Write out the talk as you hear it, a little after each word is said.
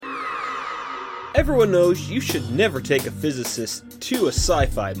Everyone knows you should never take a physicist to a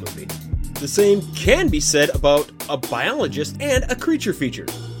sci-fi movie. The same can be said about a biologist and a creature feature.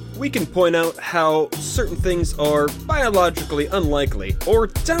 We can point out how certain things are biologically unlikely or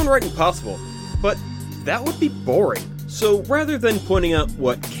downright impossible, but that would be boring. So rather than pointing out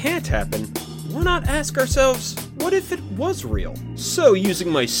what can't happen, why not ask ourselves, what if it was real? So using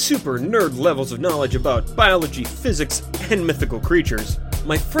my super nerd levels of knowledge about biology, physics, and mythical creatures,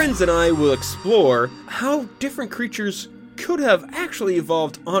 my friends and I will explore how different creatures could have actually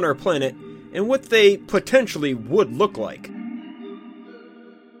evolved on our planet and what they potentially would look like.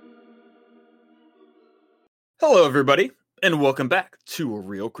 Hello everybody, and welcome back to A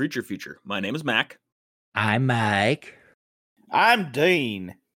Real Creature Feature. My name is Mac. I'm Mike. I'm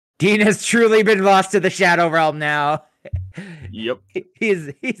Dean. Dean has truly been lost to the Shadow Realm now. Yep.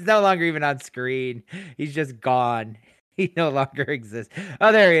 He's no longer even on screen. He's just gone. He no longer exists.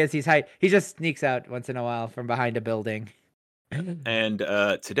 Oh, there he is. He just sneaks out once in a while from behind a building. And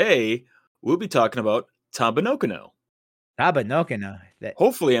today, we'll be talking about Tabanokano. Tabanokano.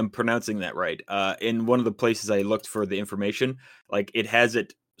 Hopefully I'm pronouncing that right. In one of the places I looked for the information, like it has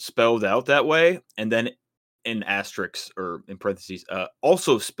it spelled out that way, and then in asterisks or in parentheses,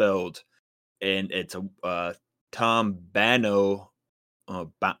 also spelled, and it's a Tombano,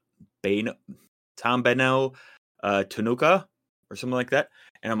 Tombano Tanuka or something like that.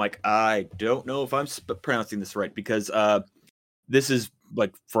 And I'm like, I don't know if I'm pronouncing this right because this is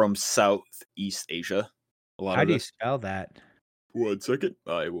like from Southeast Asia. How do you spell that? 1 second,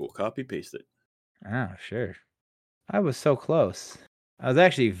 I will copy paste it. Oh, sure. I was so close. I was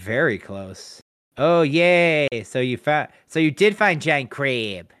actually very close. Oh, yay! So you did find giant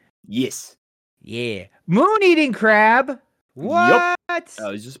crab. Yes. Yeah. Moon-eating crab? What? Yep.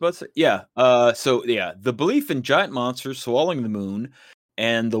 I was just about to say, yeah. So yeah, the belief in giant monsters swallowing the moon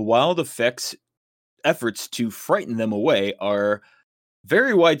and the wild efforts to frighten them away are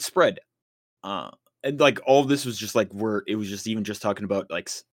very widespread. And like all of this was just like where it was just even just talking about like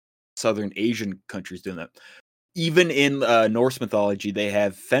Southern Asian countries doing that. Even in Norse mythology, they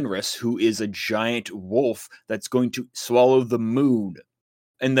have Fenris, who is a giant wolf that's going to swallow the moon,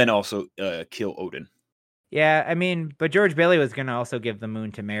 and then also kill Odin. Yeah, I mean, but George Bailey was going to also give the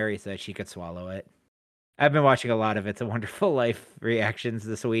moon to Mary so that she could swallow it. I've been watching a lot of It's a Wonderful Life reactions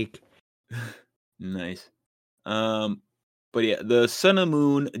this week. Nice. But yeah, the sun and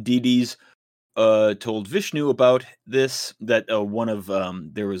moon deities told Vishnu about this, that one of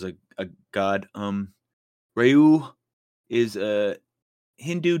there was a god, Ryu is a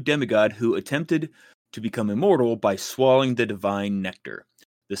Hindu demigod who attempted to become immortal by swallowing the divine nectar.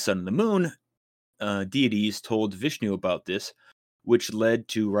 The sun and the moon deities told Vishnu about this, which led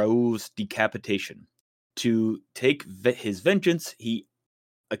to Ryu's decapitation. To take his vengeance, he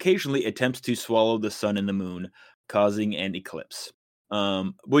occasionally attempts to swallow the sun and the moon, causing an eclipse.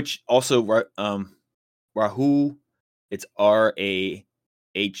 Which also Rahu, it's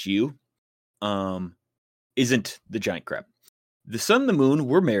Rahu, isn't the giant crab. The sun and the moon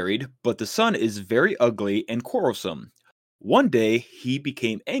were married, but the sun is very ugly and quarrelsome. One day, he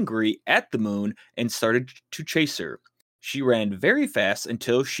became angry at the moon and started to chase her. She ran very fast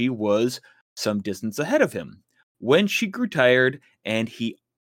until she was some distance ahead of him. When she grew tired and he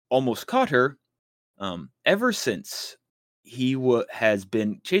almost caught her, ever since, he has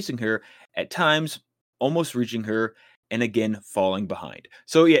been chasing her, at times almost reaching her, and again falling behind.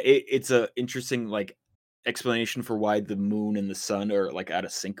 So yeah, it's a interesting like explanation for why the moon and the sun are like out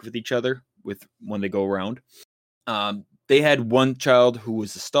of sync with each other with when they go around. They had one child who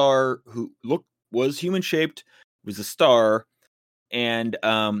was a star, who was human shaped, was a star, and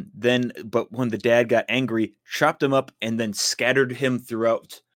but when the dad got angry, chopped him up and then scattered him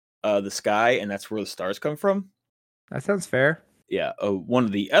throughout the sky, and that's where the stars come from. That sounds fair. Yeah, one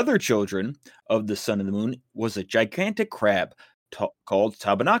of the other children of the sun and the moon was a gigantic crab called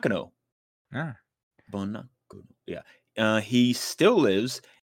Tabanakano. Ah. Yeah. He still lives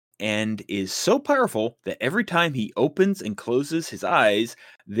and is so powerful that every time he opens and closes his eyes,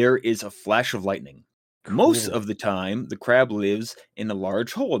 there is a flash of lightning. Cool. Most of the time, the crab lives in a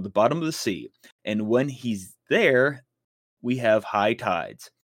large hole at the bottom of the sea, and when he's there, we have high tides.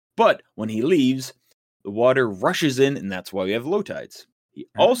 But when he leaves, the water rushes in, and that's why we have low tides. He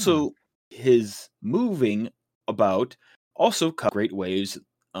also, his moving about also causes great waves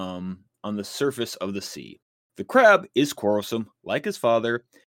on the surface of the sea. The crab is quarrelsome, like his father,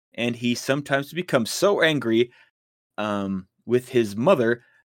 and he sometimes becomes so angry with his mother,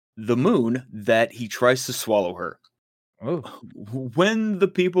 the moon, that he tries to swallow her. Oh. When the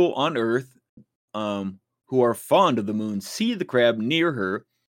people on Earth who are fond of the moon see the crab near her,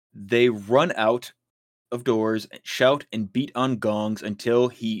 They run out of doors, shout, and beat on gongs until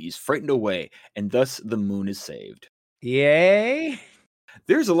he is frightened away, and thus the moon is saved. Yay!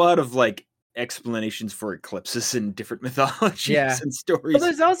 There's a lot of like explanations for eclipses in different mythologies Yeah. and Well, stories.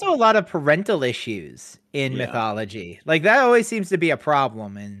 there's also a lot of parental issues in Yeah. mythology. Like that always seems to be a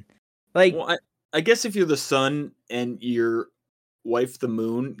problem. And like, Well, I guess if you're the sun and your wife, the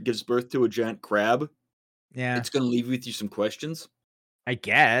moon, gives birth to a giant crab, yeah, it's going to leave with you some questions. I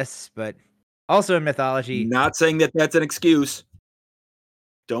guess, but also in mythology, Not saying that that's an excuse.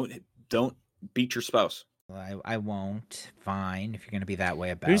 Don't beat your spouse. I won't. Fine, if you're gonna be that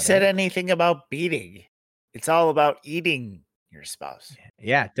way about Who said it. anything about beating? It's all about eating your spouse.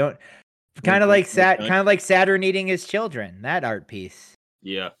 Yeah, don't. Wink, Kind of wink, like wink, kind of like Saturn eating his children. That art piece.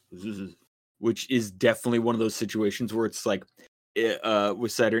 Yeah, which is definitely one of those situations where it's like,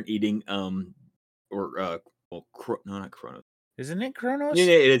 with Saturn eating, well, no, not Kronos. Isn't it Kronos? Yeah,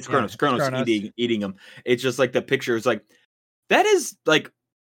 it's Yeah, Kronos. it's Kronos Kronos. eating him. It's just like the picture is like, that is like,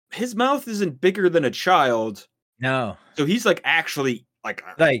 his mouth isn't bigger than a child, No, so he's like actually like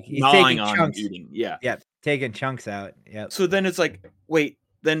he's gnawing taking on chunks. eating. Yeah. Yep, taking chunks out. Yep. So then it's like, wait,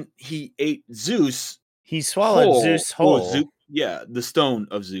 then he ate Zeus. He swallowed Zeus whole. Yeah, the stone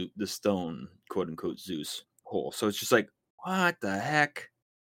of Zeus, the stone, quote unquote, Zeus whole. So it's just like, what the heck?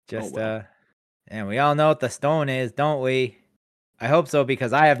 Just well. and we all know what the stone is, don't we? I hope so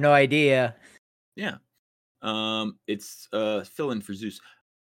because I have no idea. Yeah. It's fill in for Zeus.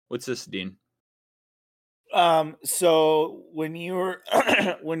 What's this, Dean? So when you were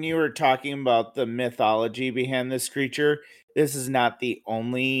when you were talking about the mythology behind this creature, this is not the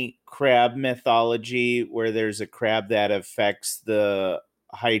only crab mythology where there's a crab that affects the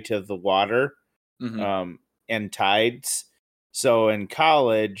height of the water and tides. So in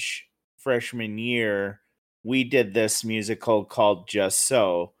college, freshman year, we did this musical called Just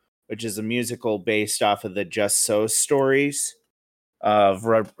So, which is a musical based off of the Just So stories of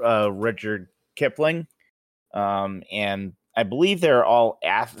Rudyard Kipling. And I believe they're all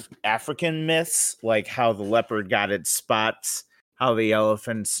African myths, like how the leopard got its spots, how the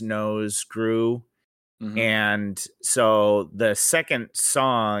elephant's nose grew. Mhm. And so the second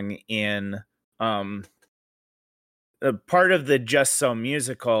song in part of the Just So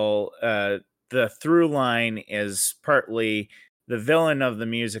musical, the through line is partly the villain of the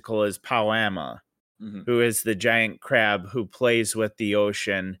musical is Pauama, who is the giant crab who plays with the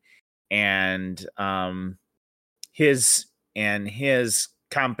ocean, and his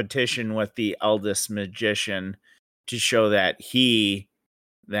competition with the eldest magician to show that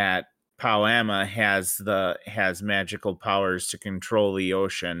Pauama has magical powers to control the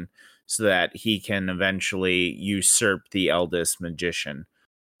ocean so that he can eventually usurp the eldest magician.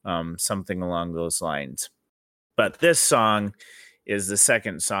 Something along those lines. But this song is the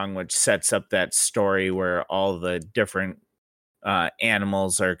second song, which sets up that story where all the different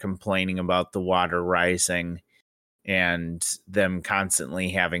animals are complaining about the water rising and them constantly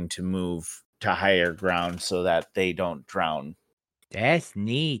having to move to higher ground so that they don't drown. That's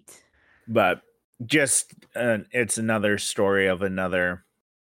neat. But just it's another story of another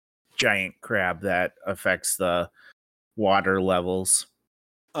giant crab that affects the water levels.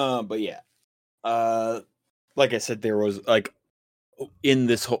 But yeah, like I said, there was like in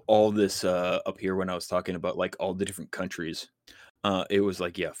this all this up here when I was talking about like all the different countries. It was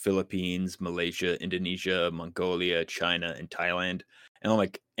like, yeah, Philippines, Malaysia, Indonesia, Mongolia, China, and Thailand. And I'm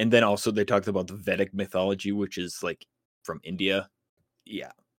like, and then also they talked about the Vedic mythology, which is like from India.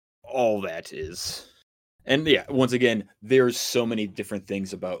 Yeah, all that is. And yeah, once again, there's so many different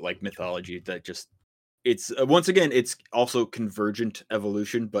things about like mythology that just, it's once again, it's also convergent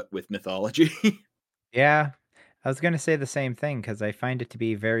evolution, but with mythology. Yeah, I was gonna say the same thing because I find it to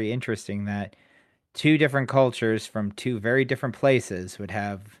be very interesting that two different cultures from two very different places would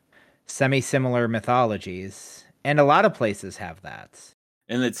have semi-similar mythologies, and a lot of places have that.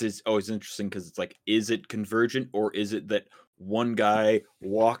 And it's always interesting because it's like, is it convergent or is it that one guy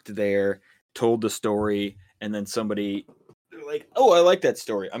walked there, told the story, and then somebody, they're like, oh, I like that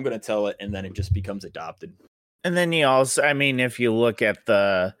story, I'm going to tell it, and then it just becomes adopted. And then you also, I mean, if you look at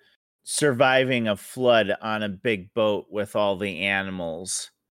the surviving a flood on a big boat with all the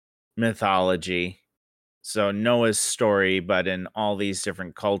animals mythology, so Noah's story, but in all these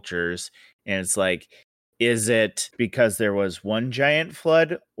different cultures, and it's like, is it because there was one giant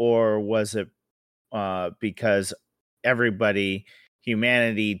flood, or was it because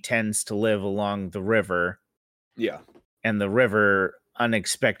humanity tends to live along the river? Yeah. And the river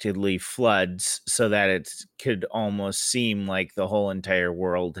unexpectedly floods so that it could almost seem like the whole entire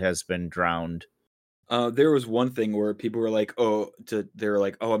world has been drowned. There was one thing where people were like, they were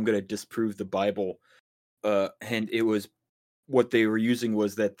like, "Oh, I'm going to disprove the Bible," and it was what they were using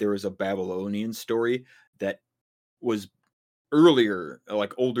was that there was a Babylonian story that was earlier,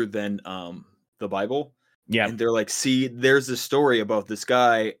 like older than the Bible, Yeah. and they're like, "See, there's a story about this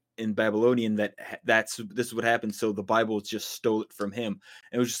guy in Babylonian this is what happened. So the Bible just stole it from him."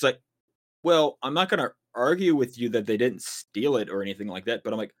 And it was just like, well, I'm not going to argue with you that they didn't steal it or anything like that,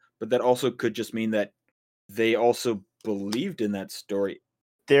 but I'm like, but that also could just mean that they also believed in that story.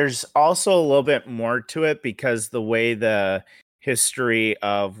 There's also a little bit more to it because the way the history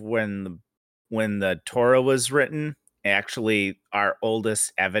of when the Torah was written, actually our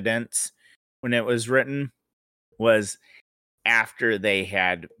oldest evidence when it was written was after they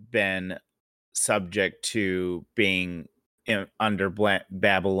had been subject to being under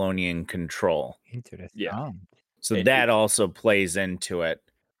Babylonian control. Interesting. Yeah. So And that also plays into it,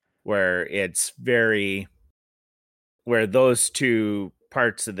 where it's where those two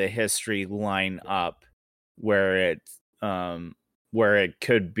parts of the history line up, where it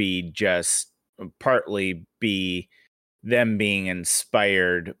could be just partly be them being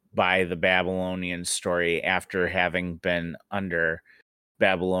inspired by the Babylonian story after having been under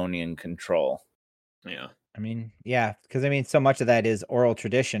Babylonian control. Yeah. I mean, yeah, because I mean, so much of that is oral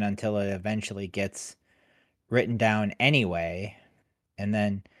tradition until it eventually gets written down anyway. And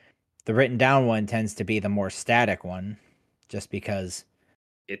then the written down one tends to be the more static one, just because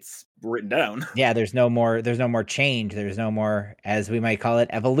It's written down. yeah, there's no more change, there's no more, as we might call it,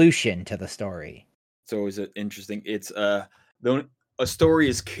 evolution to the story. It's always interesting. It's a story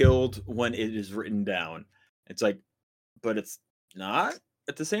is killed when it is written down. It's like, but it's not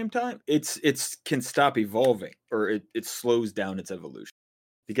at the same time. It's can stop evolving, or it slows down its evolution,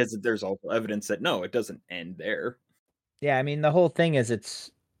 because there's also evidence that no, it doesn't end there. Yeah, I mean, the whole thing is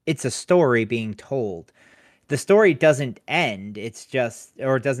it's a story being told. The story doesn't end, it's just,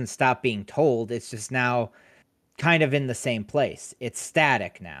 or it doesn't stop being told, it's just now kind of in the same place. It's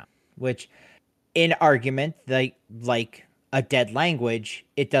static now, which in argument, like a dead language,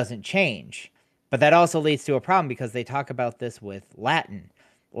 it doesn't change. But that also leads to a problem because they talk about this with Latin.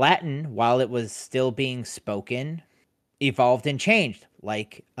 Latin, while it was still being spoken, evolved and changed,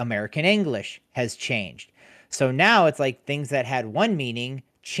 like American English has changed. So now it's like things that had one meaning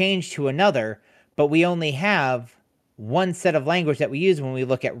change to another, but we only have one set of language that we use when we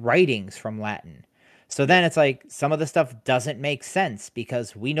look at writings from Latin. So then it's like some of the stuff doesn't make sense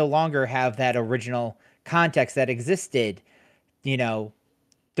because we no longer have that original context that existed,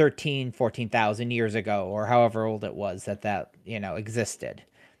 14,000 years ago, or however old it was that existed.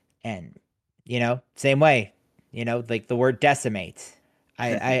 And, same way, like the word decimate.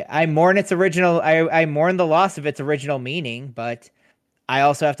 I mourn its original, I mourn the loss of its original meaning, but I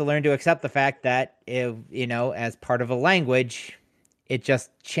also have to learn to accept the fact that, as part of a language, it just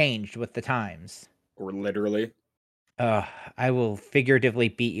changed with the times. Or literally. I will figuratively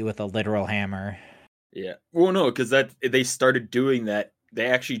beat you with a literal hammer. Yeah. Well, no, because they started doing that. They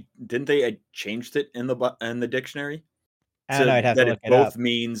actually didn't they changed it in the dictionary. I don't know. I'd have that to look it it both up.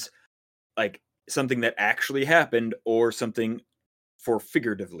 means like something that actually happened or something for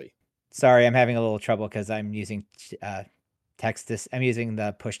figuratively. Sorry, I'm having a little trouble because I'm using text. I'm using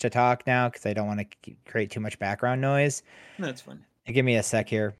the push to talk now because I don't want to create too much background noise. That's fine. Give me a sec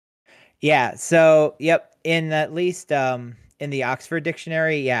here. Yeah. So, yep. In at least in the Oxford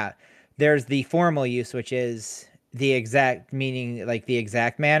Dictionary, yeah, there's the formal use, which is the exact meaning, like the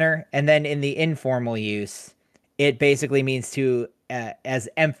exact manner, and then in the informal use, it basically means to as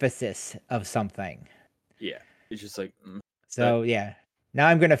emphasis of something. Yeah, it's just like. So yeah. Now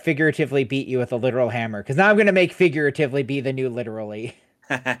I'm gonna figuratively beat you with a literal hammer because now I'm gonna make figuratively be the new literally.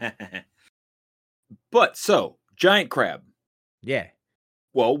 But so giant crab. Yeah.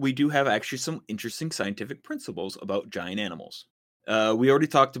 Well, we do have actually some interesting scientific principles about giant animals. We already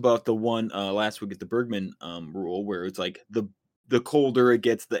talked about the one last week at the Bergman rule, where it's like the colder it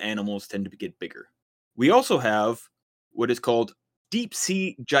gets, the animals tend to get bigger. We also have what is called deep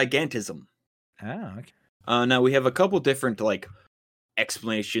sea gigantism. Oh, okay. Now we have a couple different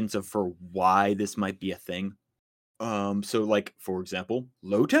explanations for why this might be a thing. So like for example,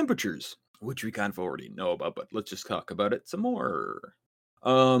 low temperatures, which we kind of already know about, but let's just talk about it some more.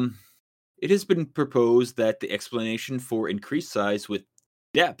 It has been proposed that the explanation for increased size with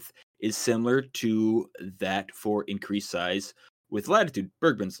depth is similar to that for increased size with latitude,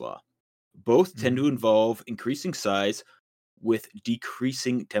 Bergman's law. Both tend to involve increasing size with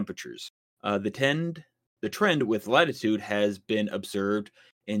decreasing temperatures. The trend with latitude has been observed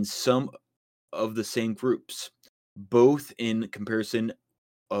in some of the same groups, both in comparison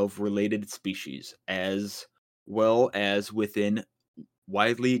of related species, as well as within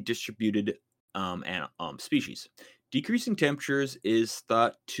widely distributed species. Decreasing temperatures is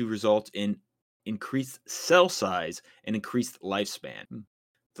thought to result in increased cell size and increased lifespan.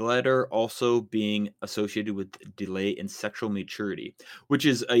 The latter also being associated with delay in sexual maturity, which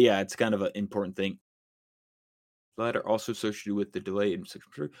is, it's kind of an important thing. The latter also associated with the delay in sexual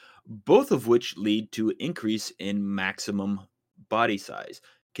maturity, both of which lead to increase in maximum body size.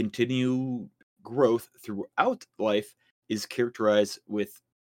 Continued growth throughout life is characterized with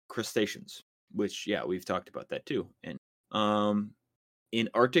crustaceans, which, we've talked about that too. And in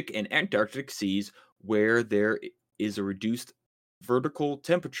Arctic and Antarctic seas, where there is a reduced vertical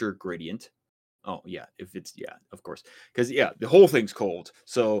temperature gradient. Oh yeah, if it's of course, because the whole thing's cold.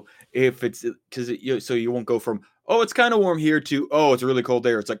 So if it's so you won't go from it's kind of warm here to it's really cold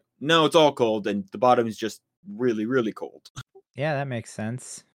there. It's like no, it's all cold, and the bottom is just really really cold. Yeah, that makes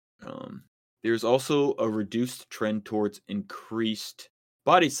sense. There's also a reduced trend towards increased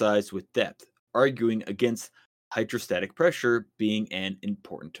body size with depth, arguing against hydrostatic pressure being an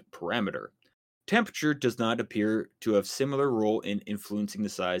important parameter. Temperature does not appear to have similar role in influencing the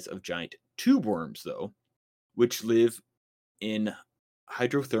size of giant tube worms, though, which live in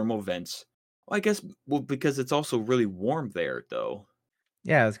hydrothermal vents. Well, I guess because it's also really warm there, though.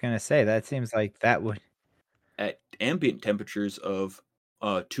 Yeah, I was gonna say that seems like that would At ambient temperatures of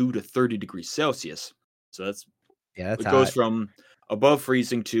 2 to 30 degrees Celsius. So that's it hot. goes from above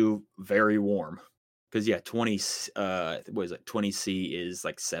freezing to very warm. Because 20 what is it? 20 C is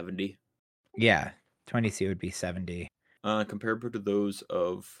like 70. Yeah, 20C would be 70. Comparable to those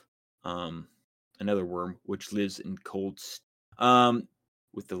of another worm which lives in cold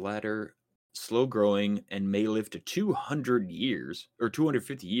with the latter slow growing and may live to 200 years or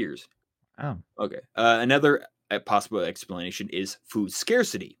 250 years. Oh. Okay. Another possible explanation is food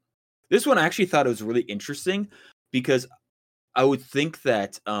scarcity. This one I actually thought it was really interesting because I would think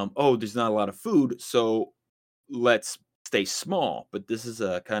that there's not a lot of food, so let's stay small. But this is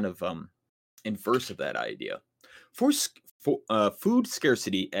a kind of inverse of that idea. For food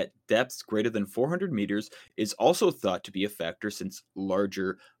scarcity at depths greater than 400 meters is also thought to be a factor, since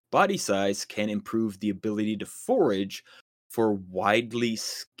larger body size can improve the ability to forage for widely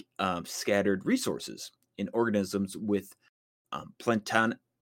scattered resources in organisms with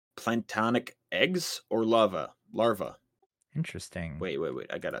planktonic eggs or larva. Interesting. Wait,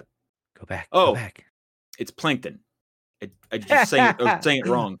 I gotta go back. It's plankton. I just saying it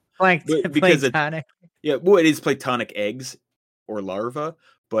wrong. Because planktonic. It is planktonic eggs or larva,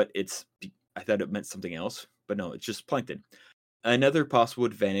 but I thought it meant something else, but no, it's just plankton. Another possible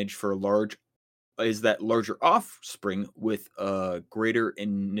advantage for is that larger offspring with a greater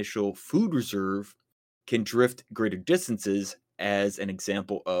initial food reserve can drift greater distances as an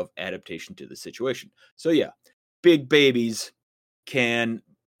example of adaptation to the situation. So big babies can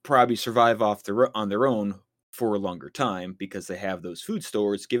probably survive on their own for a longer time because they have those food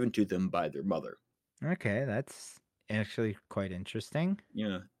stores given to them by their mother. Okay, that's actually quite interesting.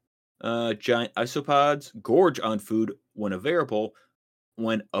 Yeah. Giant isopods gorge on food when available,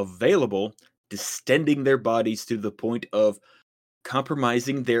 distending their bodies to the point of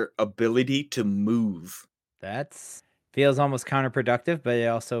compromising their ability to move. That feels almost counterproductive, but it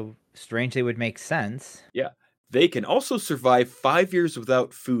also strangely would make sense. Yeah. They can also survive 5 years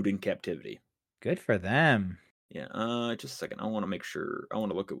without food in captivity. Good for them. Yeah, just a second. I want to make sure. I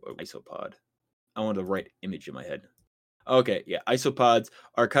want to look at isopod. I want the right image in my head. Okay, yeah. Isopods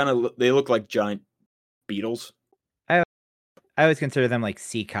are they look like giant beetles. I always consider them like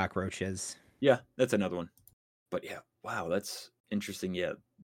sea cockroaches. Yeah, that's another one. But wow, that's interesting.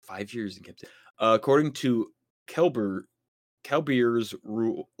 5 years in captivity. According to Kelbier's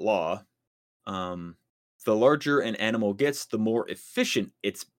law, the larger an animal gets, the more efficient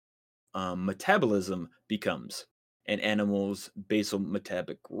its metabolism becomes. An animal's basal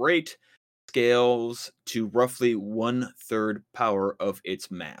metabolic rate scales to roughly 1/3 power of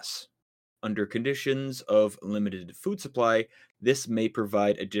its mass. Under conditions of limited food supply, this may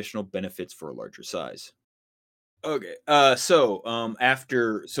provide additional benefits for a larger size. Okay, so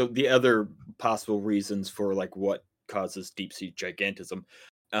the other possible reasons for what causes deep sea gigantism,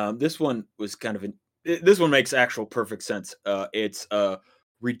 this one was this one makes actual perfect sense. It's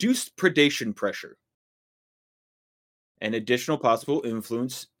reduced predation pressure. An additional possible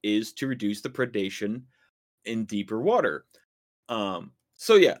influence is to reduce the predation in deeper water.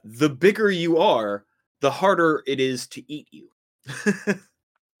 The bigger you are, the harder it is to eat you.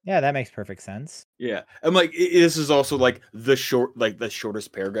 Yeah, that makes perfect sense. Yeah, I'm like, this is also the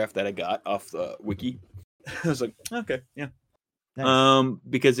shortest paragraph that I got off the wiki. I was like, okay, yeah. Nice.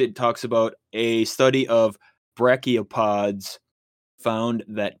 Because it talks about a study of brachiopods found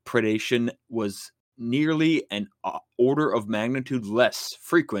that predation was nearly an order of magnitude less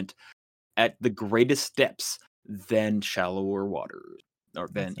frequent at the greatest depths than shallower waters, or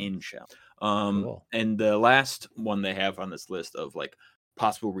than in shallow. Cool. And the last one they have on this list of like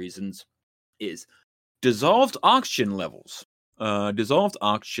possible reasons is dissolved oxygen levels. Dissolved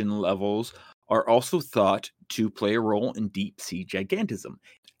oxygen levels are also thought to play a role in deep sea gigantism.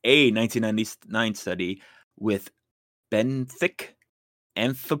 A 1999 study with benthic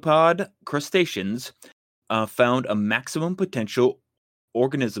amphipod crustaceans found a maximum potential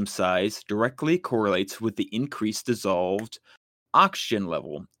organism size directly correlates with the increased dissolved oxygen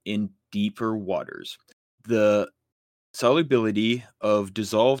level in deeper waters. The solubility of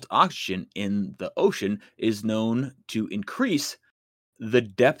dissolved oxygen in the ocean is known to increase the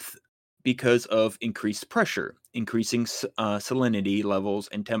depth because of increased pressure, increasing salinity levels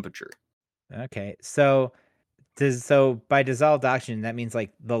and temperature. Okay. So by dissolved oxygen, that means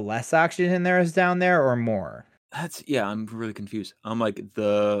like the less oxygen there is down there or more? I'm really confused. I'm like,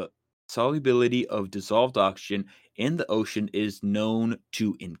 the solubility of dissolved oxygen in the ocean is known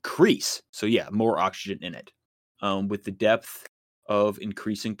to increase. So yeah, more oxygen in it. With the depth of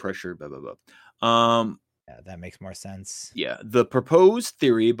increasing pressure, blah blah blah. Yeah, that makes more sense. Yeah, the proposed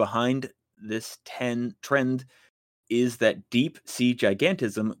theory behind this trend is that deep sea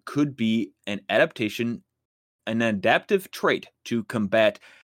gigantism could be an adaptive trait to combat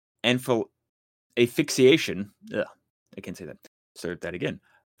asphyxiation. Ugh, I can't say that. Start that again.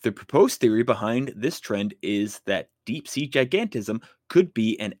 The proposed theory behind this trend is that deep sea gigantism could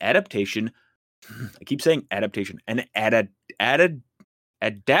be an adaptation. I keep saying adaptation, an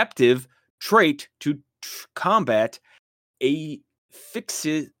adaptive trait to combat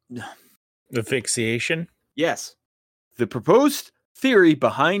Asphyxiation. Yes. The proposed theory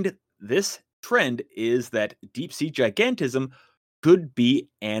behind this trend is that deep sea gigantism could be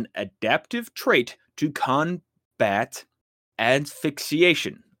an adaptive trait to combat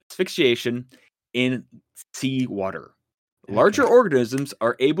asphyxiation in seawater. Larger Okay. organisms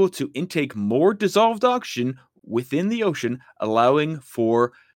are able to intake more dissolved oxygen within the ocean, allowing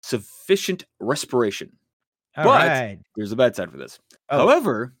for sufficient respiration. All But right. there's a bad side for this. Oh.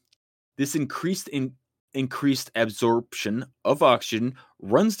 However, this increased absorption of oxygen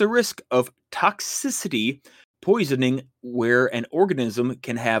runs the risk of toxicity poisoning, where an organism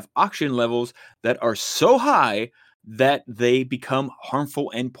can have oxygen levels that are so high that they become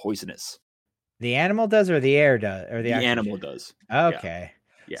harmful and poisonous. The animal does or the air does or the The oxygen? animal does. Okay.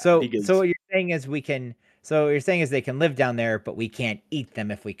 Yeah, So because what you're saying is they can live down there, but we can't eat them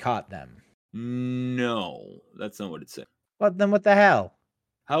if we caught them. no, that's not what it said. Well, then what the hell?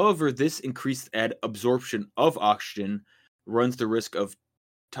 However, this increased absorption of oxygen runs the risk of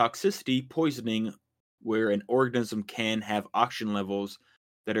toxicity poisoning, where an organism can have oxygen levels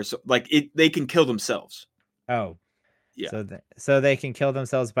that are they can kill themselves. Oh. Yeah. So they can kill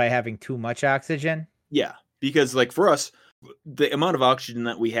themselves by having too much oxygen? Yeah, because like for us, the amount of oxygen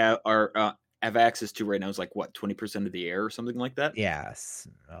that we have access to right now is like what, 20% of the air or something like that. Yes.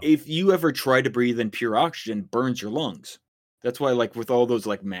 Oh. If you ever try to breathe in pure oxygen, it burns your lungs. That's why, like, with all those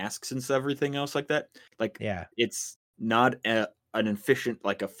like masks and everything else like that, like, Yeah. it's not an efficient,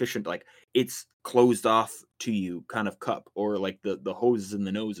 like it's closed off to you kind of cup, or like the hoses in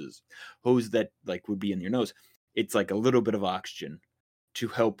the hose that like would be in your nose. It's like a little bit of oxygen to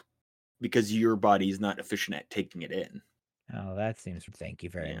help, because your body is not efficient at taking it in. Oh, that seems. Thank you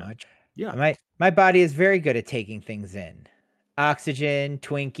very much. Yeah. My body is very good at taking things in. Oxygen,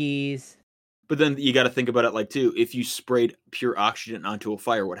 Twinkies. But then you got to think about it like too. If you sprayed pure oxygen onto a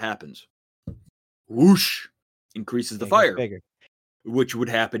fire, what happens? Whoosh! Increases the fire, Bigger. which would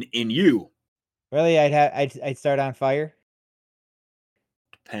happen in you. Really, I'd start on fire.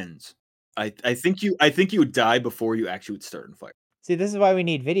 Depends. I think you would die before you actually would start on fire. See, this is why we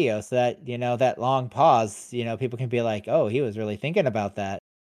need video, so that that long pause. People can be like, "Oh, he was really thinking about that."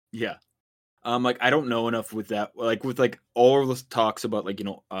 Yeah. Like, I don't know enough with that. Like, with like all of those talks about like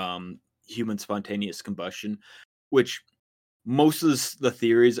human spontaneous combustion, which most of the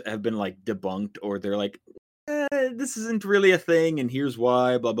theories have been like debunked, or they're like, this isn't really a thing, and here's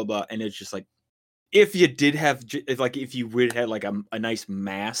why, blah blah blah. And it's just like, if you did have, if you would have like a nice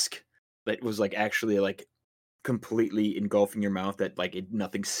mask that was like actually like completely engulfing your mouth, that like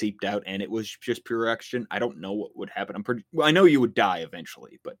nothing seeped out and it was just pure oxygen, I don't know what would happen. I know you would die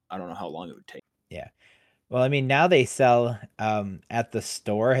eventually, but I don't know how long it would take. Yeah. Well, I mean, now they sell at the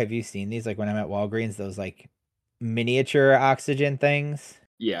store. Have you seen these? Like when I'm at Walgreens, those like miniature oxygen things.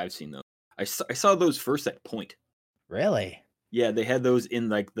 Yeah, I've seen those. I saw those first at Point. Really? Yeah, they had those in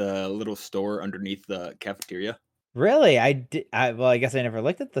like the little store underneath the cafeteria. Really? Well, I guess I never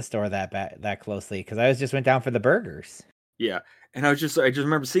looked at the store that closely because I just went down for the burgers. Yeah, and I just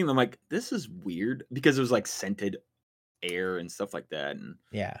remember seeing them like this is weird because it was like scented air and stuff like that, and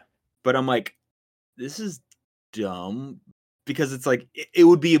Yeah. but I'm like, this is dumb because it's like it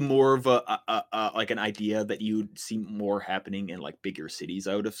would be more of a like an idea that you'd see more happening in like bigger cities.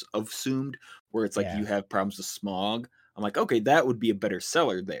 I would have assumed where it's like Yeah. you have problems with smog. I'm like, okay, that would be a better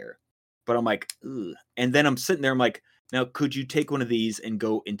seller there. But I'm like, ugh. And then I'm sitting there, I'm like, now could you take one of these and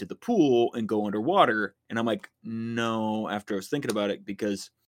go into the pool and go underwater? And I'm like, no, after I was thinking about it,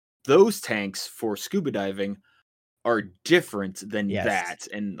 because those tanks for scuba diving are different than Yes. that,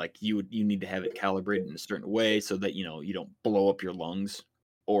 and like you need to have it calibrated in a certain way so that you don't blow up your lungs,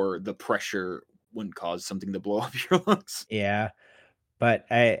 or the pressure wouldn't cause something to blow up your lungs. Yeah. But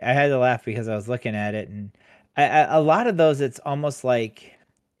I had to laugh because I was looking at it, and a lot of those, it's almost like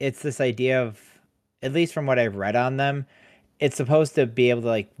it's this idea of, at least from what I've read on them, it's supposed to be able to,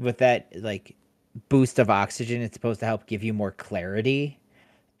 like, with that like boost of oxygen, it's supposed to help give you more clarity.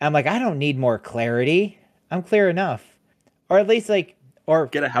 I'm like, I don't need more clarity. I'm clear enough, or at least like, or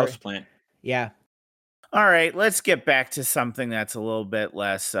Get a house plant. Yeah. All right, let's get back to something that's a little bit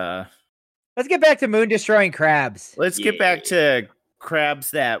less. Let's get back to moon destroying crabs. Let's get back to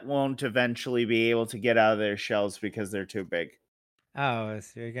crabs that won't eventually be able to get out of their shells because they're too big. Oh,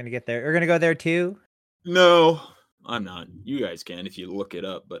 so you're gonna get there. We're gonna go there too. No, I'm not. You guys can if you look it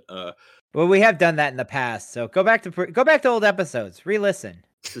up, but Well, we have done that in the past, so go back to old episodes, re-listen.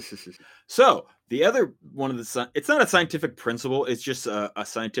 So the other one of it's not a scientific principle, it's just a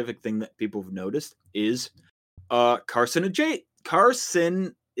scientific thing that people have noticed is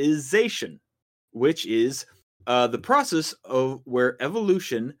carcinization, which is the process of where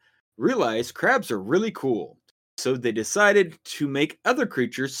evolution realized crabs are really cool, so they decided to make other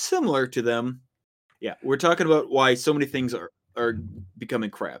creatures similar to them. Yeah, we're talking about why so many things are becoming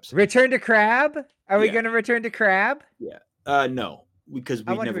crabs. Return to crab? Are we Yeah. going to return to crab? Yeah. No, because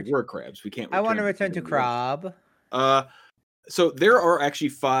we wanna never were crabs. We can't. I want to return return to crab. So there are actually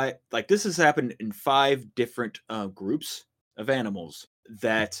 5. Like this has happened in 5 different groups of animals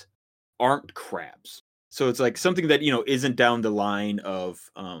that aren't crabs. So it's like something that isn't down the line of.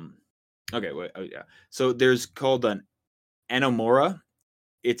 Okay, wait. Oh yeah. So there's called an Anomora.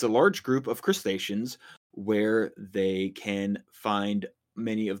 It's a large group of crustaceans where they can find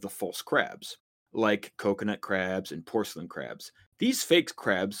many of the false crabs, like coconut crabs and porcelain crabs. These fake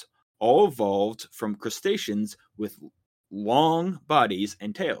crabs all evolved from crustaceans with long bodies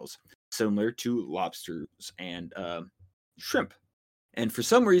and tails, similar to lobsters and shrimp. And for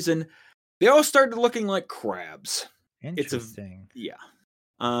some reason, they all started looking like crabs. Interesting. Yeah.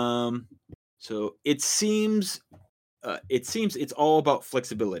 So it seems it's all about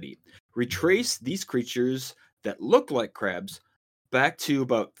flexibility. Retrace these creatures that look like crabs back to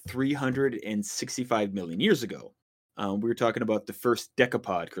about 365 million years ago. We were talking about the first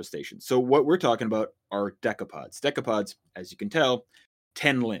decapod crustaceans. So what we're talking about are decapods. Decapods, as you can tell,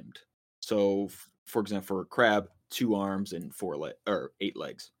 10-limbed. So, for example, for a crab, 2 arms and 8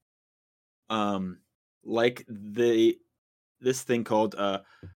 legs. Like this thing called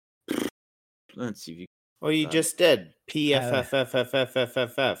let's see if you. Well, you just did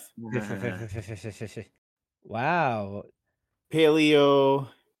PFFFFFFF. Wow.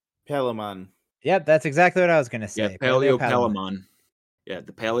 Paleopalemon. Yep, that's exactly what I was going to say. Yeah, Paleopalemon. Yeah,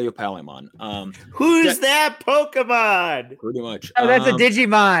 the Paleopalemon. Who's that Pokemon? Pretty much. Oh, that's a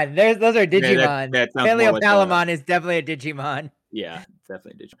Digimon. Those are Digimon. that sounds more like Paleopalemon is definitely a Digimon. Yeah,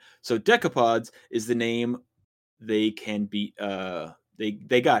 definitely Digimon. So decapods is the name they can be.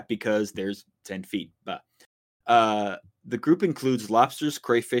 They got because there's 10 feet. But the group includes lobsters,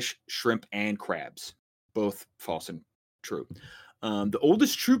 crayfish, shrimp, and crabs, both false and true. The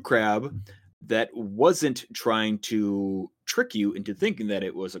oldest true crab that wasn't trying to trick you into thinking that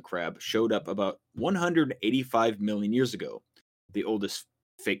it was a crab showed up about 185 million years ago. The oldest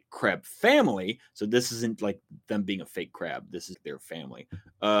fake crab family, so this isn't like them being a fake crab, this is their family,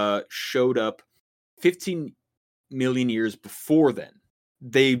 showed up 15 million years before then.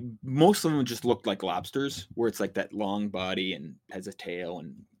 Most of them just looked like lobsters, where it's like that long body and has a tail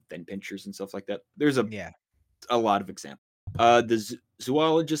and then pinchers and stuff like that. There's a lot of examples. The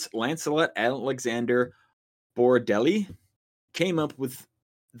zoologist Lancelot Alexander Borodeli came up with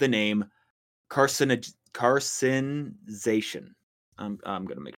the name carcinization. I'm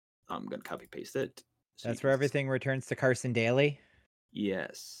gonna copy paste it. That's where everything returns to Carson Daly.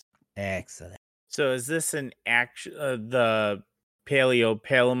 Yes. Excellent. So is this an action? The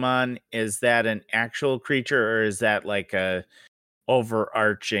Paleomon, is that an actual creature or is that like a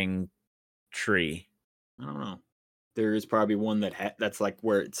overarching tree? I don't know. There is probably one that's like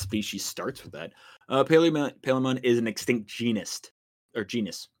where its species starts with that. Paleomon is an extinct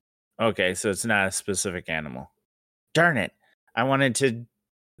genus. Okay, so it's not a specific animal. Darn it. I wanted to,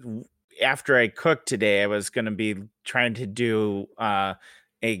 after I cooked today, I was going to be trying to do a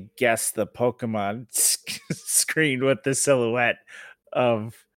guess the Pokemon screen with the silhouette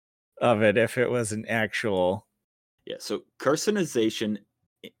of it if it was an actual. Yeah, so carcinization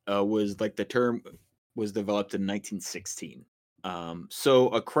was like the term was developed in 1916. So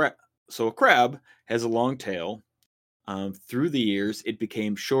a crab has a long tail. Through the years, it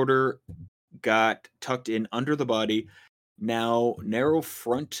became shorter, got tucked in under the body. Now, narrow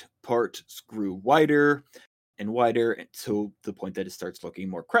front parts grew wider and wider to the point that it starts looking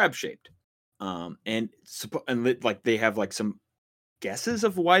more crab-shaped. And like they have like some guesses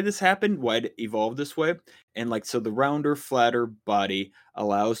of why this happened, why it evolved this way. And like so the rounder, flatter body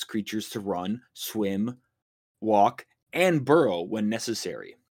allows creatures to run, swim, walk, and burrow when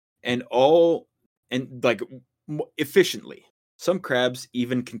necessary. And like efficiently. Some crabs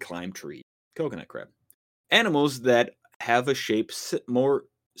even can climb trees. Coconut crab. Animals that have a shape more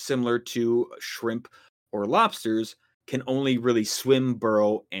similar to shrimp or lobsters can only really swim,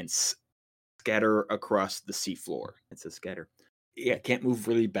 burrow, and scatter across the seafloor. It says scatter. Yeah, can't move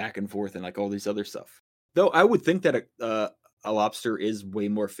really back and forth and like all these other stuff. Though I would think that a lobster is way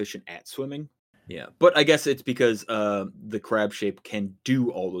more efficient at swimming. Yeah, but I guess it's because the crab shape can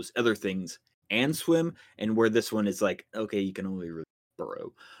do all those other things and swim, and where this one is like, okay, you can only really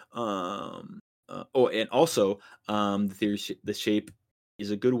burrow. And also, the shape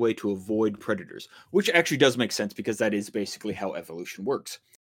is a good way to avoid predators, which actually does make sense because that is basically how evolution works.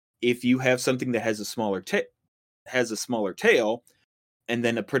 If you have something that has a smaller tail, and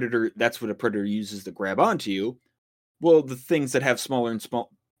then that's what a predator uses to grab onto you. Well, the things that have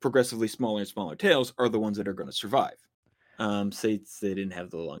progressively smaller and smaller tails are the ones that are going to survive. Say they didn't have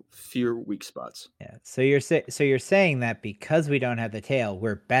the fewer weak spots. Yeah. So you're saying that because we don't have the tail,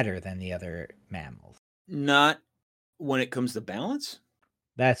 we're better than the other mammals. Not when it comes to balance.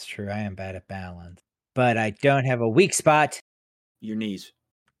 That's true. I am bad at balance, but I don't have a weak spot. Your knees.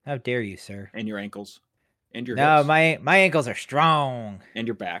 How dare you, sir? And your ankles. And your no, hips. my ankles are strong. And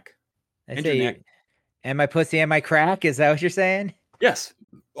your back. And your neck. And my pussy and my crack. Is that what you're saying? Yes.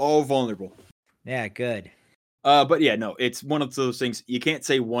 All vulnerable. Yeah, good. But yeah, no, it's one of those things. You can't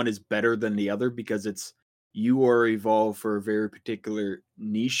say one is better than the other because you are evolved for a very particular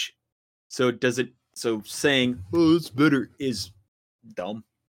niche. So saying, oh, it's better is dumb.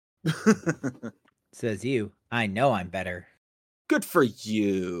 Says you. I know I'm better. Good for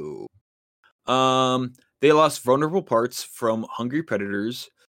you. They lost vulnerable parts from hungry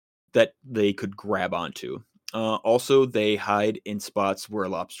predators that they could grab onto. Also, they hide in spots where a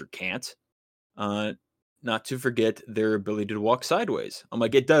lobster can't. Not to forget their ability to walk sideways. I'm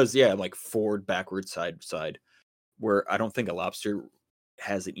like, it does, yeah, like forward, backwards, side to side. Where I don't think a lobster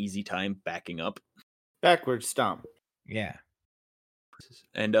has an easy time backing up. Backward stomp. Yeah.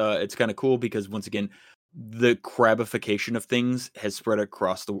 And it's kind of cool because once again, the crabification of things has spread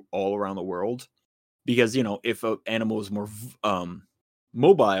across all around the world. Because if an animal is more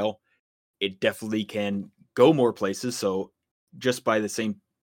mobile, it definitely can go more places. So just by the same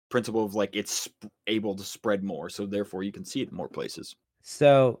principle of like it's able to spread more, so therefore you can see it in more places.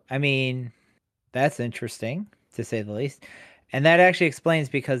 So I mean, that's interesting to say the least, and that actually explains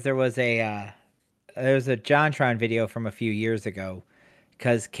because there was a JonTron video from a few years ago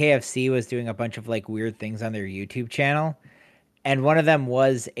because KFC was doing a bunch of like weird things on their YouTube channel, and one of them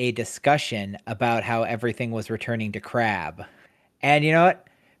was a discussion about how everything was returning to crab, and you know what?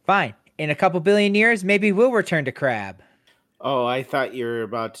 Fine, in a couple billion years, maybe we'll return to crab. Oh, I thought you were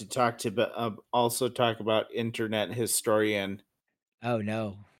about to talk about Internet Historian. Oh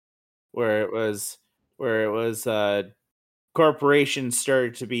no. Where it was corporations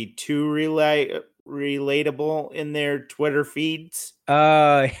started to be too relatable in their Twitter feeds.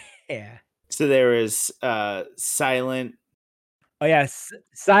 Oh yeah. So there was Silent. Oh yeah,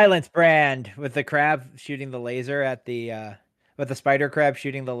 Silence brand with the crab shooting the laser at the with the spider crab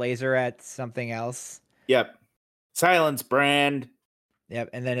shooting the laser at something else. Yep. Silence brand. Yep,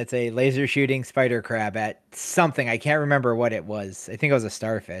 and then it's a laser shooting spider crab at something. I can't remember what it was. I think it was a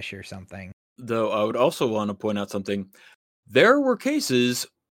starfish or something. Though I would also want to point out something. There were cases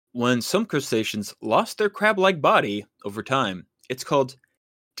when some crustaceans lost their crab-like body over time. It's called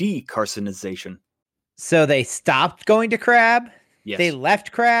decarcinization. So they stopped going to crab? Yes. They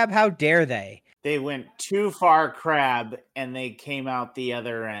left crab? How dare they? They went too far crab and they came out the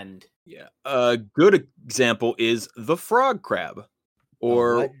other end. Yeah. A good example is the frog crab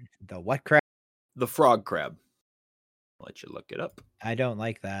or The what crab? the frog crab. I'll let you look it up. I don't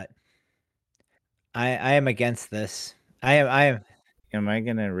like that. I am against this. I am. Am I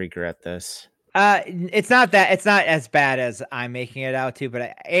going to regret this? It's not as bad as I'm making it out to,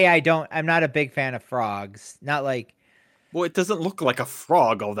 but I'm not a big fan of frogs. Not like Well, it doesn't look like a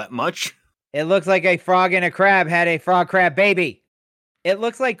frog all that much. it looks like a frog and a crab had a frog crab baby. It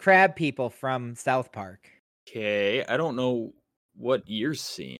looks like crab people from South Park. Okay, I don't know what you're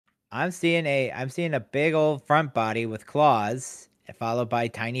seeing. I'm seeing a big old front body with claws, followed by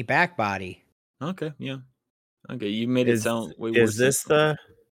tiny back body. Okay, yeah. Okay, you made it sound way worse. Is this the...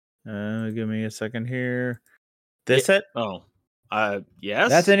 give me a second here. This it? Oh, yes.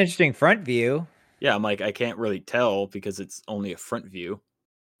 That's an interesting front view. Yeah, I'm like, I can't really tell because it's only a front view.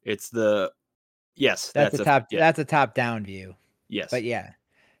 It's the... Yes, That's a top-down view. Yes. But yeah,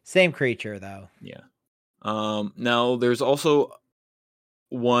 same creature though. Yeah. Now there's also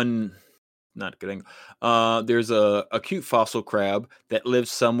one... Not kidding. There's a cute fossil crab that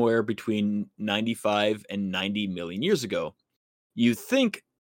lives somewhere between 95 and 90 million years ago. You think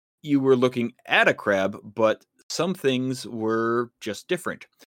you were looking at a crab, but some things were just different.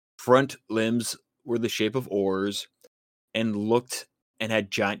 Front limbs were the shape of oars and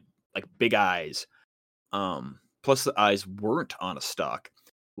had giant, like, big eyes. Plus the eyes weren't on a stalk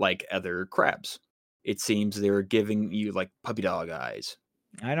like other crabs. It seems they were giving you like puppy dog eyes.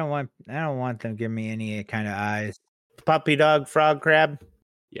 I don't want them giving me any kind of eyes. Puppy dog frog crab.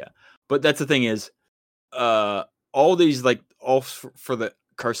 Yeah. But that's the thing is, all these, like, all for the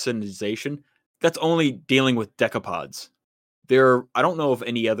carcinization, that's only dealing with decapods. I don't know of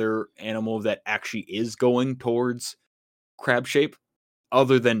any other animal that actually is going towards crab shape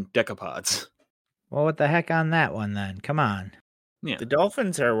other than decapods. Well, what the heck on that one then? Come on. Yeah. The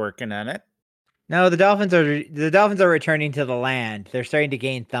dolphins are working on it. No, the dolphins are returning to the land. They're starting to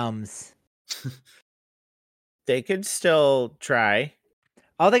gain thumbs. They could still try.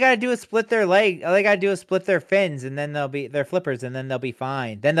 All they gotta do is split their leg. All they gotta do is split their fins, and then their flippers, and then they'll be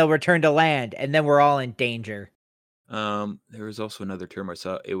fine. Then they'll return to land, and then we're all in danger. There was also another term I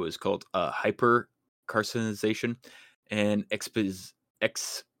saw. It was called hypercarcinization, an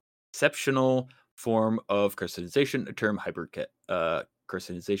exceptional form of carcinization. The term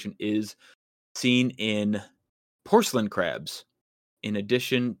hypercarcinization is seen in porcelain crabs. In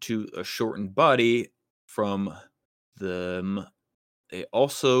addition to a shortened body from them, they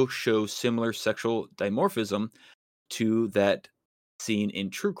also show similar sexual dimorphism to that seen in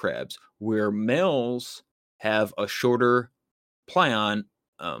true crabs, where males have a shorter plion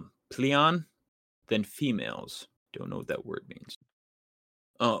than females. Don't know what that word means.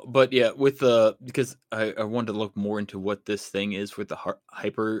 But yeah, because I wanted to look more into what this thing is with the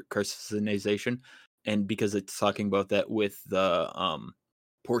hypercarcinization, and because it's talking about that with the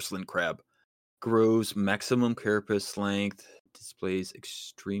porcelain crab, grows maximum carapace length, displays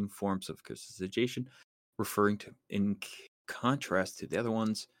extreme forms of carcinization, referring to, in contrast to the other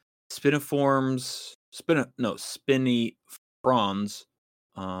ones, spiniforms, spinifrons,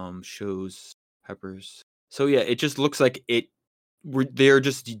 shows hypers. So yeah, it just looks like they're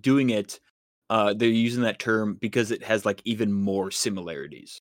just doing it. They're using that term because it has like even more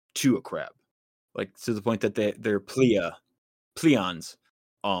similarities to a crab, like to the point that their plions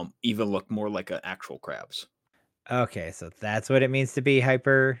even look more like an actual crabs. Okay, so that's what it means to be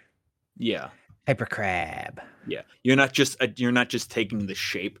hyper crab. Yeah, you're not just taking the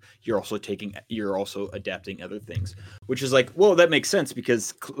shape. You're also adapting other things, which is like, well, that makes sense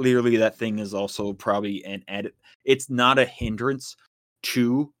because clearly that thing is also probably an added. It's not a hindrance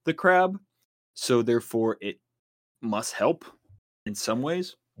to the crab, so therefore it must help in some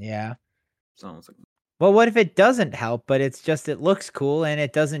ways. Yeah. Sounds like. Well, what if it doesn't help, but it looks cool and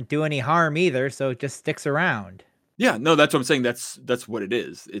it doesn't do any harm either, so it just sticks around? Yeah, no, that's what I'm saying. That's what it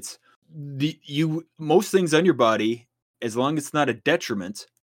is. It's most things on your body, as long as it's not a detriment,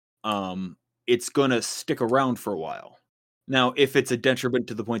 it's gonna stick around for a while. Now, if it's a detriment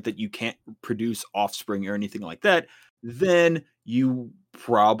to the point that you can't produce offspring or anything like that, then you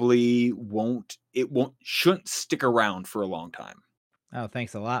probably shouldn't stick around for a long time. Oh,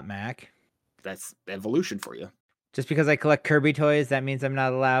 thanks a lot, Mac. That's evolution for you. Just because I collect Kirby toys, that means I'm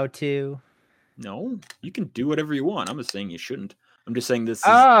not allowed to? No, you can do whatever you want. I'm not saying you shouldn't. I'm just saying this is...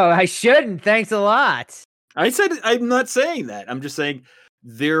 Oh, I shouldn't. Thanks a lot. I'm not saying that. I'm just saying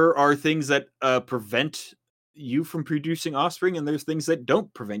there are things that prevent you from producing offspring, and there's things that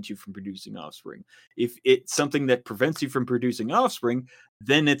don't prevent you from producing offspring. If it's something that prevents you from producing offspring,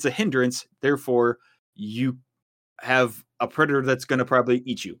 then it's a hindrance. Therefore, you have a predator that's going to probably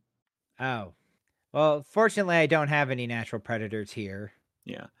eat you. Oh. Well, fortunately, I don't have any natural predators here.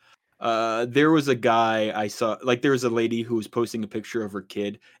 Yeah. There was a guy I saw, like there was a lady who was posting a picture of her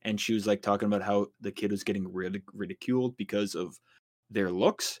kid, and she was like talking about how the kid was getting ridiculed because of their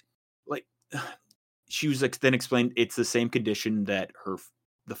looks. Like she was like then explained it's the same condition that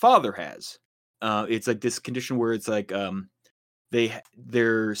the father has. It's like this condition where it's like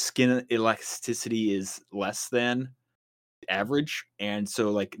their skin elasticity is less than average, and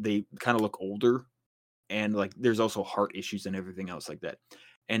so like they kind of look older, and like there's also heart issues and everything else like that.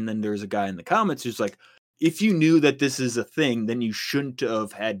 And then there's a guy in the comments who's like, if you knew that this is a thing, then you shouldn't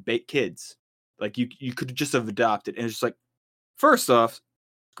have had kids. Like you could just have adopted. And it's just like, first off,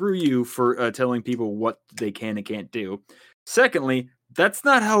 screw you for telling people what they can and can't do. Secondly, that's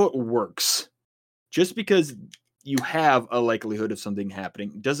not how it works. Just because you have a likelihood of something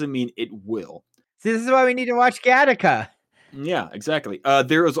happening doesn't mean it will. See, this is why we need to watch Gattaca. Yeah, exactly.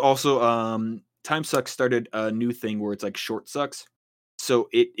 There was also Time Sucks started a new thing where it's like Short Sucks. So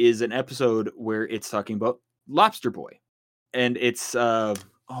it is an episode where it's talking about Lobster Boy, and it's now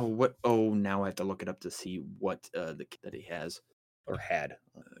I have to look it up to see what the kid that he has or had.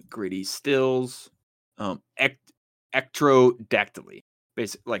 Grady Stills, ectrodactyly,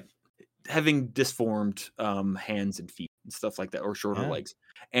 basically like having disformed hands and feet and stuff like that, or shorter legs.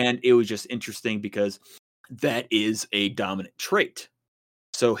 And it was just interesting because that is a dominant trait.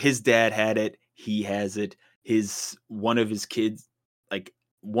 So his dad had it, he has it. One of his kids, like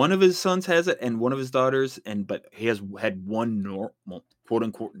one of his sons has it, and one of his daughters, but he has had one normal, quote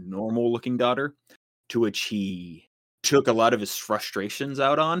unquote, normal looking daughter, to which he took a lot of his frustrations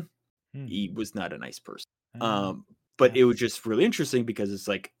out on. He was not a nice person. But it was just really interesting because it's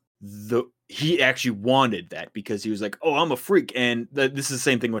like he actually wanted that, because he was like, oh, I'm a freak. And this is the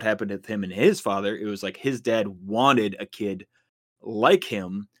same thing what happened with him and his father. It was like his dad wanted a kid like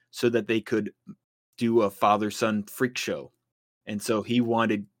him so that they could do a father-son freak show. And so he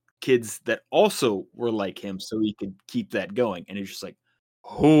wanted kids that also were like him so he could keep that going. And it's just like,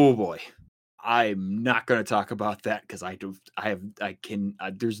 oh boy, I'm not going to talk about that because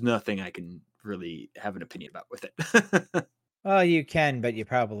there's nothing I can really have an opinion about with it. Well, you can, but you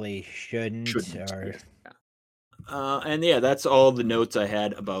probably shouldn't. Yeah. And yeah, that's all the notes I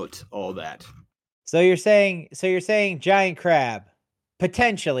had about all that. So you're saying giant crab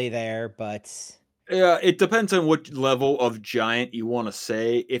potentially there, but yeah, it depends on what level of giant you want to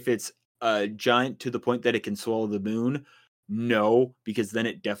say. If it's a giant to the point that it can swallow the moon, no, because then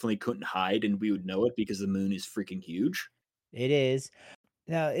it definitely couldn't hide and we would know it because the moon is freaking huge. It is.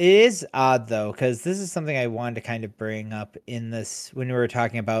 Now, it is odd though, because this is something I wanted to kind of bring up in this when we were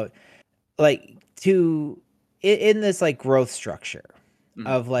talking about like in this like growth structure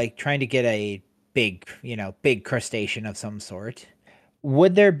of like trying to get a big crustacean of some sort.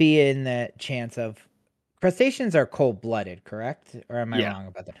 Would there be in the chance of crustaceans are cold-blooded, correct? Or am I wrong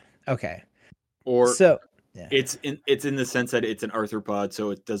about that? Okay. Or so it's in the sense that it's an arthropod,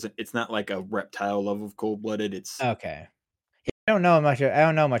 so it's not like a reptile level of cold-blooded. It's okay. I don't know much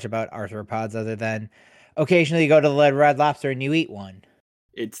about arthropods other than occasionally you go to the Red Lobster and you eat one.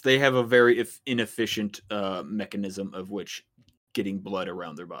 They have a very inefficient mechanism of which getting blood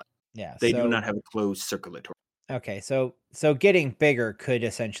around their body. Yeah, they do not have a closed circulatory. Okay, so getting bigger could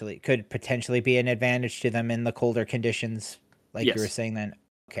potentially be an advantage to them in the colder conditions, like you were saying then.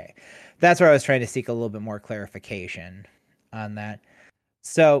 Okay, that's where I was trying to seek a little bit more clarification on that.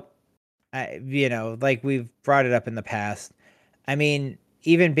 So, like we've brought it up in the past. I mean,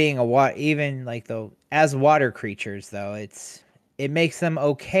 even being as water creatures, though, it makes them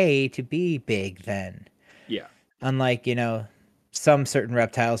okay to be big then. Yeah. Unlike, some certain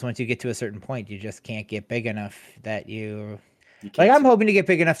reptiles, once you get to a certain point, you just can't get big enough that I'm hoping to get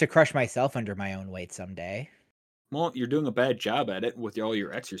big enough to crush myself under my own weight someday. Well, you're doing a bad job at it with all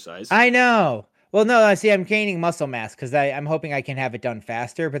your exercise. I know. Well, no, I see. I'm gaining muscle mass because I'm hoping I can have it done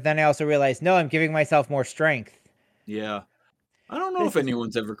faster. But then I also realize, no, I'm giving myself more strength. Yeah. I don't know if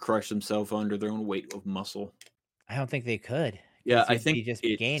anyone's ever crushed themselves under their own weight of muscle. I don't think they could. Yeah, I think just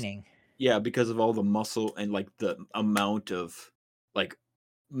gaining. Yeah, because of all the muscle and like the amount of like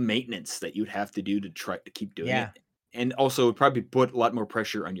maintenance that you'd have to do to try to keep doing it. And also it'd probably put a lot more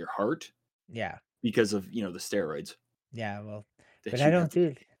pressure on your heart. Yeah. Because of, the steroids. Yeah, well, but I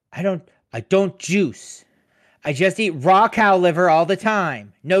don't juice. I just eat raw cow liver all the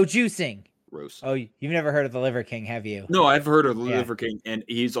time. No juicing. Gross. Oh, you've never heard of the Liver King, have you? No, I've heard of the Yeah. Liver King, and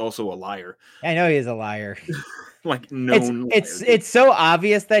he's also a liar. I know he's a liar. Like known. It's so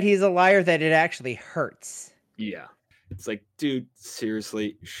obvious that he's a liar that it actually hurts. Yeah. It's like, dude,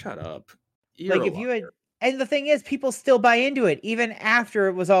 seriously, shut up. You're Like a if you had, liar. and the thing is, people still buy into it even after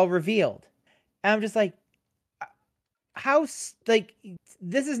it was all revealed. And I'm just like, like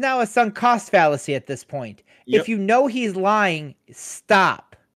this is now a sunk cost fallacy at this point. Yep. If you know he's lying,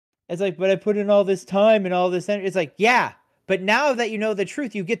 stop. It's like, but I put in all this time and all this energy. It's like, yeah, but now that you know the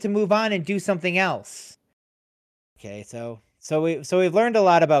truth, you get to move on and do something else. Okay, so we've learned a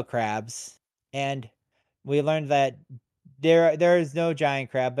lot about crabs, and we learned that there is no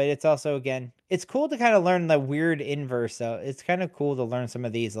giant crab, but it's also, again, it's cool to kind of learn the weird inverse. So it's kind of cool to learn some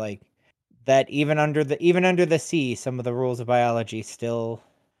of these, like that even under the sea, some of the rules of biology still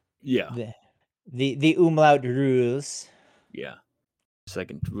the umlaut rules. Yeah.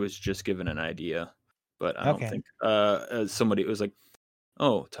 Second was just given an idea, but I don't Okay. think somebody was like,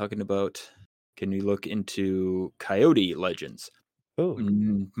 oh, talking about, can we look into coyote legends?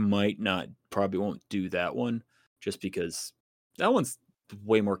 Ooh. Might not, probably won't do that one, just because that one's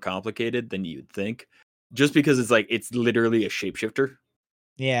way more complicated than you'd think. Just because it's like, it's literally a shapeshifter.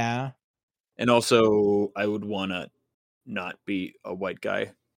 Yeah. And also, I would want to not be a white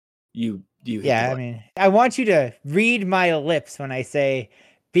guy. You hit the Yeah, I button. mean, I want you to read my lips when I say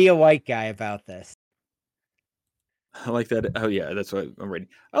be a white guy about this. I like that. Oh yeah, that's what I'm reading.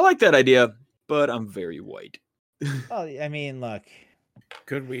 I like that idea, but I'm very white. Well, I mean, look.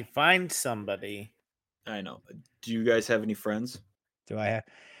 Could we find somebody? I know. Do you guys have any friends? Do I have?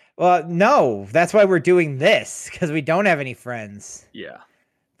 Well, no. That's why we're doing this, because we don't have any friends. Yeah.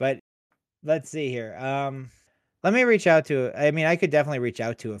 But let's see here. Let me reach out to. I mean, I could definitely reach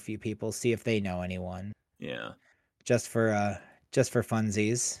out to a few people, see if they know anyone. Yeah. Just for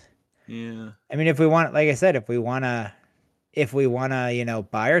funsies. Yeah. I mean, if we want, like I said, if we wanna,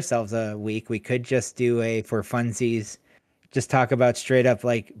 buy ourselves a week, we could just do a for funsies. Just talk about straight up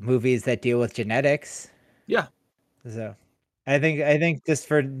like movies that deal with genetics. Yeah. So I think just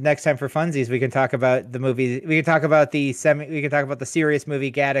for next time for funsies, we can talk about the movies. We can talk about the serious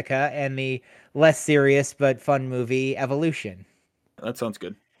movie Gattaca and the less serious but fun movie Evolution. That sounds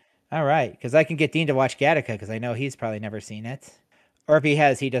good. All right, because I can get Dean to watch Gattaca because I know he's probably never seen it, or if he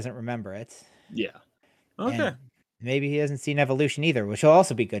has, he doesn't remember it. Yeah. Okay. And maybe he hasn't seen Evolution either, which will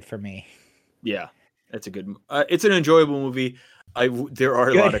also be good for me. Yeah, that's a good. It's an enjoyable movie. There are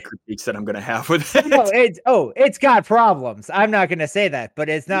a lot of critiques that I'm going to have with it. It's got problems. I'm not going to say that, but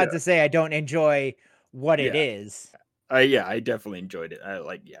it's not to say I don't enjoy what it is. I definitely enjoyed it.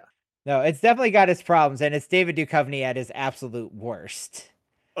 No, it's definitely got its problems, and it's David Duchovny at his absolute worst.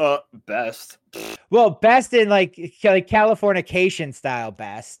 Best. Well, best in like Californication style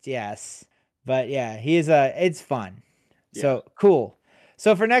best, yes. But yeah, it's fun. Yeah. So cool.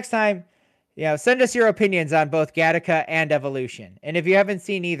 So for next time, send us your opinions on both Gattaca and Evolution. And if you haven't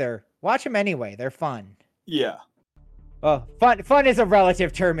seen either, watch them anyway. They're fun. Yeah. Well, fun is a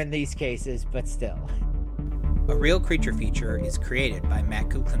relative term in these cases, but still. A Real Creature Feature is created by Matt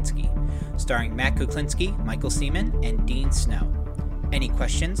Kuklinski, starring Matt Kuklinski, Michael Seaman, and Dean Snow. Any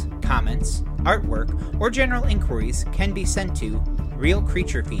questions, comments, artwork, or general inquiries can be sent to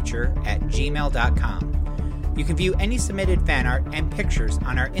realcreaturefeature@gmail.com. You can view any submitted fan art and pictures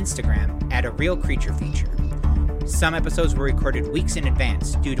on our Instagram at A Real Creature Feature. Some episodes were recorded weeks in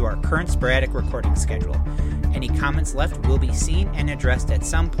advance due to our current sporadic recording schedule. Any comments left will be seen and addressed at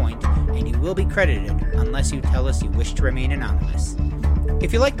some point, and you will be credited unless you tell us you wish to remain anonymous.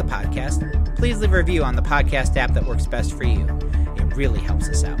 If you like the podcast, please leave a review on the podcast app that works best for you. It really helps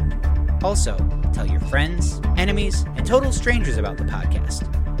us out. Also, tell your friends, enemies, and total strangers about the podcast.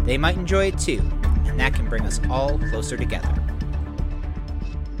 They might enjoy it too, and that can bring us all closer together.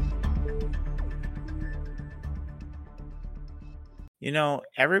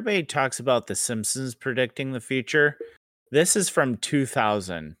 Everybody talks about The Simpsons predicting the future. This is from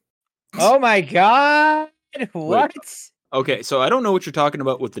 2000. Oh my God! What? Okay, so I don't know what you're talking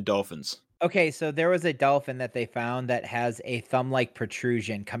about with the dolphins. Okay, so there was a dolphin that they found that has a thumb-like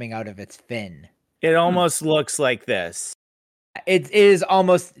protrusion coming out of its fin. It almost looks like this. It is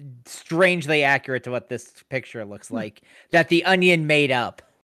almost strangely accurate to what this picture looks like that The Onion made up.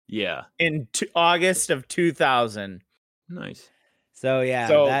 Yeah. In August of 2000. Nice. So yeah.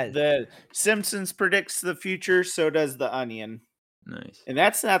 So the Simpsons predicts the future, so does The Onion. Nice. And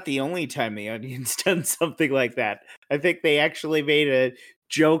that's not the only time The Onion's done something like that. I think they actually made a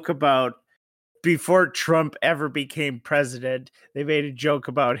joke about before Trump ever became president, they made a joke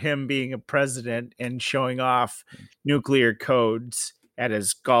about him being a president and showing off nuclear codes at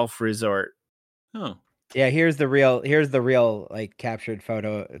his golf resort. Oh, Yeah, here's the real like captured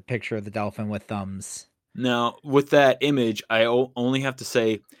picture of the dolphin with thumbs. now with that image, I only have to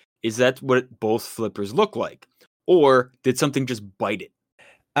say, is that what both flippers look like, or did something just bite it?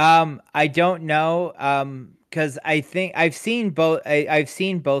 I don't know. Because I think I've seen both. I've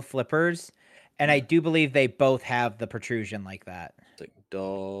seen both flippers, and I do believe they both have the protrusion like that. It's like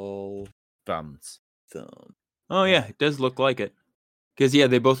doll Thumbs. thumb. Oh yeah, it does look like it. Because yeah,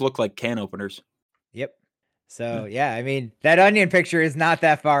 they both look like can openers. Yep. So yeah, I mean that onion picture is not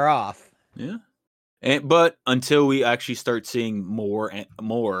that far off. Yeah. But until we actually start seeing more and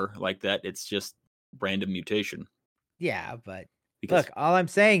more like that, it's just random mutation. Yeah, but Because look, all I'm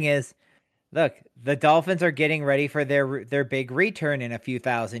saying is, look, the Dolphins are getting ready for their big return in a few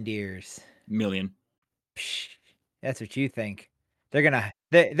thousand years. million. Psh, that's what you think. They're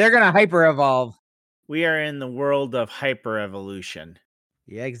gonna hyper evolve. We are in the world of hyper evolution.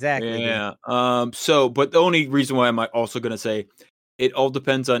 Yeah, exactly. dude. Yeah. So, but the only reason why I'm also going to say it all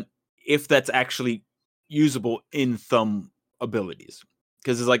depends on if that's actually usable in thumb abilities.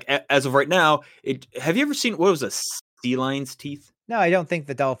 Because it's like, as of right now, have you ever seen, what was a sea lion's teeth? No, I don't think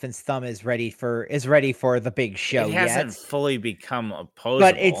the Dolphin's thumb is ready for the big show It hasn't yet. fully become opposable.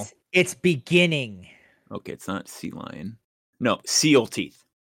 But it's beginning. Okay, it's not sea lion. No, seal teeth.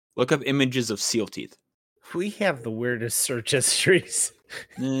 Look up images of seal teeth. We have the weirdest search histories.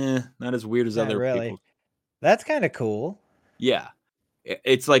 Not as weird as Not other really. people. That's kind of cool. Yeah.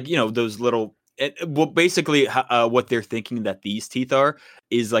 It's like, those little, well, basically what they're thinking that these teeth are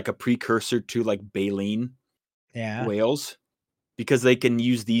is like a precursor to like baleen Yeah. whales, because they can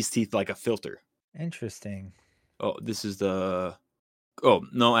use these teeth like a filter. Interesting. Oh, this is no,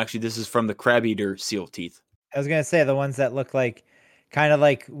 actually this is from the crab eater seal teeth. I was gonna say the ones that look like kind of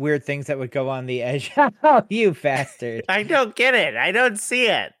like weird things that would go on the edge. Oh, you bastard. I don't get it. I don't see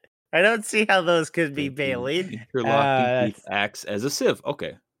it. I don't see how those could be baleen. Interlocking teeth acts as a sieve.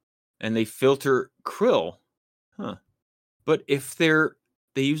 Okay. And they filter krill. Huh. But if they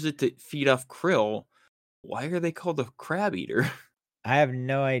use it to feed off krill, why are they called a crab eater? I have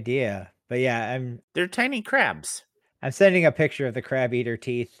no idea. But yeah, They're tiny crabs. I'm sending a picture of the crab eater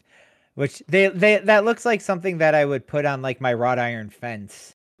teeth, which they that looks like something that I would put on like my wrought iron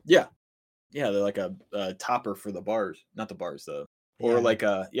fence. Yeah. Yeah, they're like a topper for the bars. Not the bars though. Or like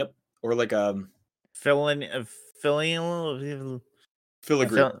or like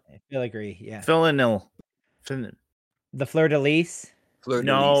filigree, yeah. Filinil. The fleur de lis.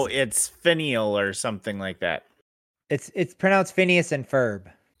 No, it's finial or something like that. It's pronounced Phineas and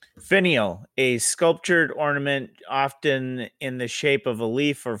Ferb. Finial, a sculptured ornament often in the shape of a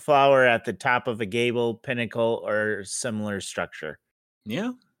leaf or flower at the top of a gable, pinnacle, or similar structure.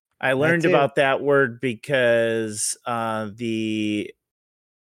 Yeah. I learned about that word because the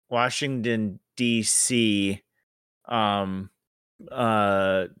Washington, D.C.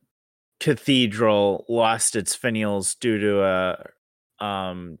 Cathedral lost its finials due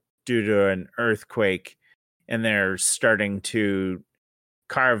to an earthquake, and they're starting to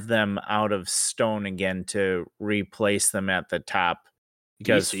carve them out of stone again to replace them at the top,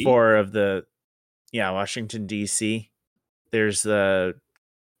 because DC? 4 of the Washington DC, there's the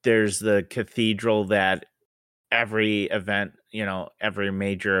cathedral that every event, every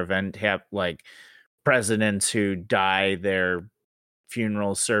major event have, like presidents who die, their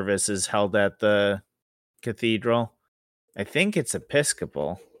funeral service is held at the cathedral. I think it's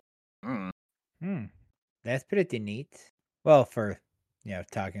Episcopal. That's pretty neat. Well, for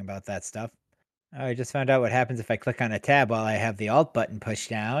talking about that stuff. Oh, I just found out what happens if I click on a tab while I have the Alt button pushed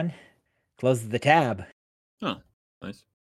down. Closes the tab. Oh, nice.